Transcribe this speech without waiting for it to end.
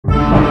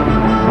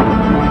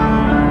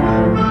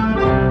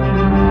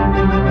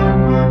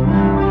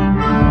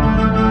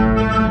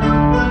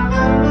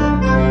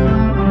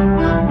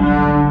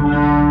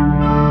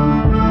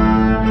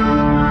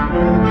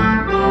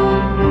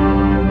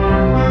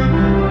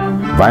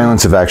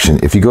Violence of action.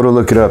 If you go to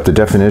look it up, the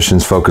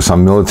definitions focus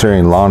on military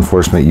and law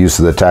enforcement use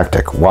of the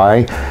tactic.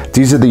 Why?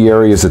 These are the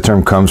areas the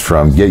term comes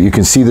from, yet you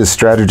can see this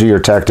strategy or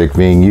tactic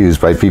being used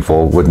by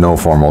people with no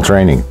formal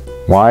training.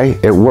 Why?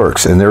 It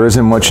works, and there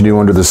isn't much new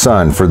under the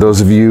sun. For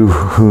those of you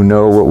who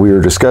know what we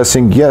are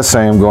discussing, yes,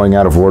 I am going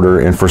out of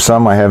order, and for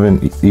some I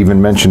haven't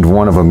even mentioned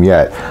one of them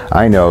yet.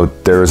 I know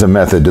there is a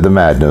method to the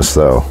madness,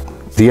 though.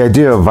 The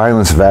idea of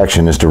violence of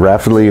action is to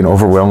rapidly and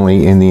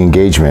overwhelmingly end the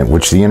engagement,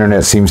 which the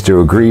internet seems to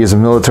agree is a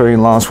military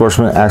and law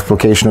enforcement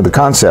application of the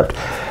concept.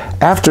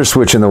 After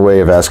switching the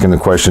way of asking the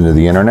question to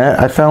the internet,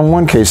 I found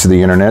one case of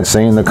the internet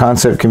saying the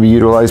concept can be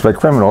utilized by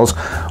criminals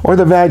or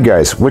the bad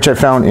guys, which I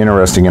found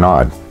interesting and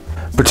odd.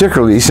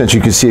 Particularly since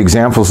you can see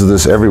examples of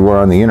this everywhere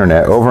on the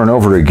internet. Over and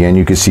over again,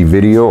 you can see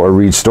video or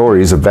read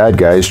stories of bad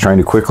guys trying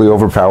to quickly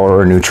overpower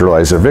or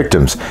neutralize their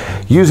victims,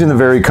 using the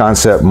very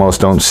concept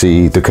most don't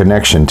see the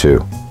connection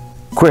to.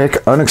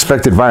 Quick,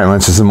 unexpected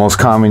violence is the most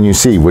common you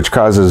see, which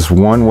causes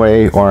one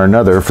way or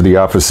another for the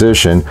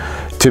opposition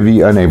to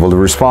be unable to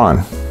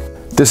respond.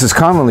 This is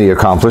commonly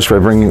accomplished by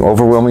bringing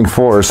overwhelming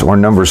force or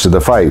numbers to the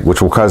fight,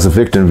 which will cause the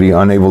victim to be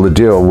unable to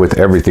deal with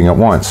everything at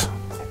once.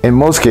 In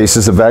most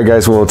cases, the bad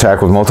guys will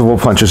attack with multiple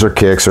punches or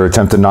kicks or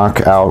attempt to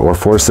knock out or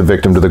force the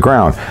victim to the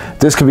ground.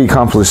 This can be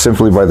accomplished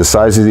simply by the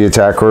size of the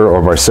attacker or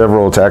by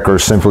several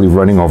attackers simply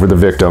running over the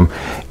victim.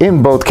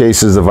 In both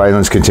cases, the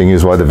violence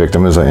continues while the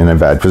victim is in a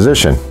bad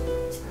position.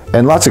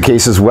 In lots of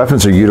cases,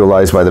 weapons are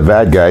utilized by the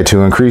bad guy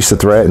to increase the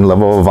threat and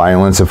level of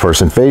violence a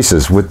person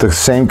faces, with the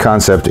same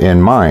concept in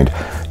mind,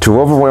 to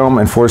overwhelm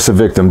and force the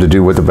victim to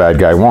do what the bad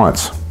guy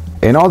wants.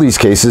 In all these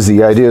cases,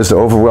 the idea is to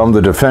overwhelm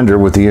the defender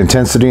with the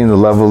intensity and the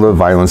level of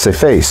violence they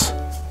face.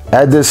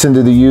 Add this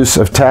into the use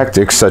of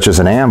tactics such as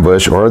an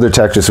ambush or other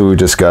tactics that we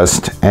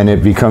discussed, and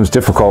it becomes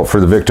difficult for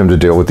the victim to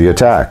deal with the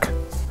attack.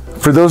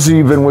 For those of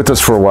you who have been with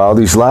us for a while,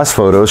 these last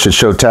photos should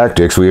show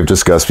tactics we have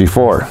discussed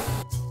before.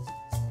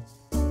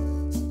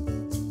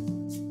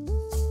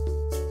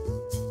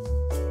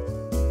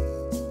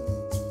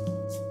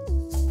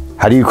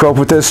 How do you cope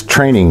with this?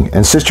 Training.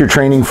 Insist your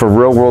training for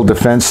real-world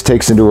defense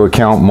takes into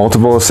account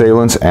multiple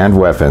assailants and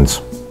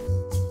weapons.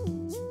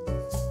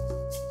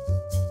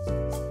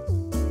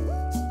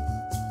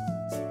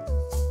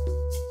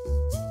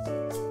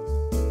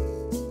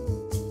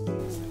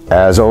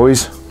 As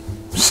always,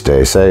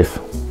 stay safe.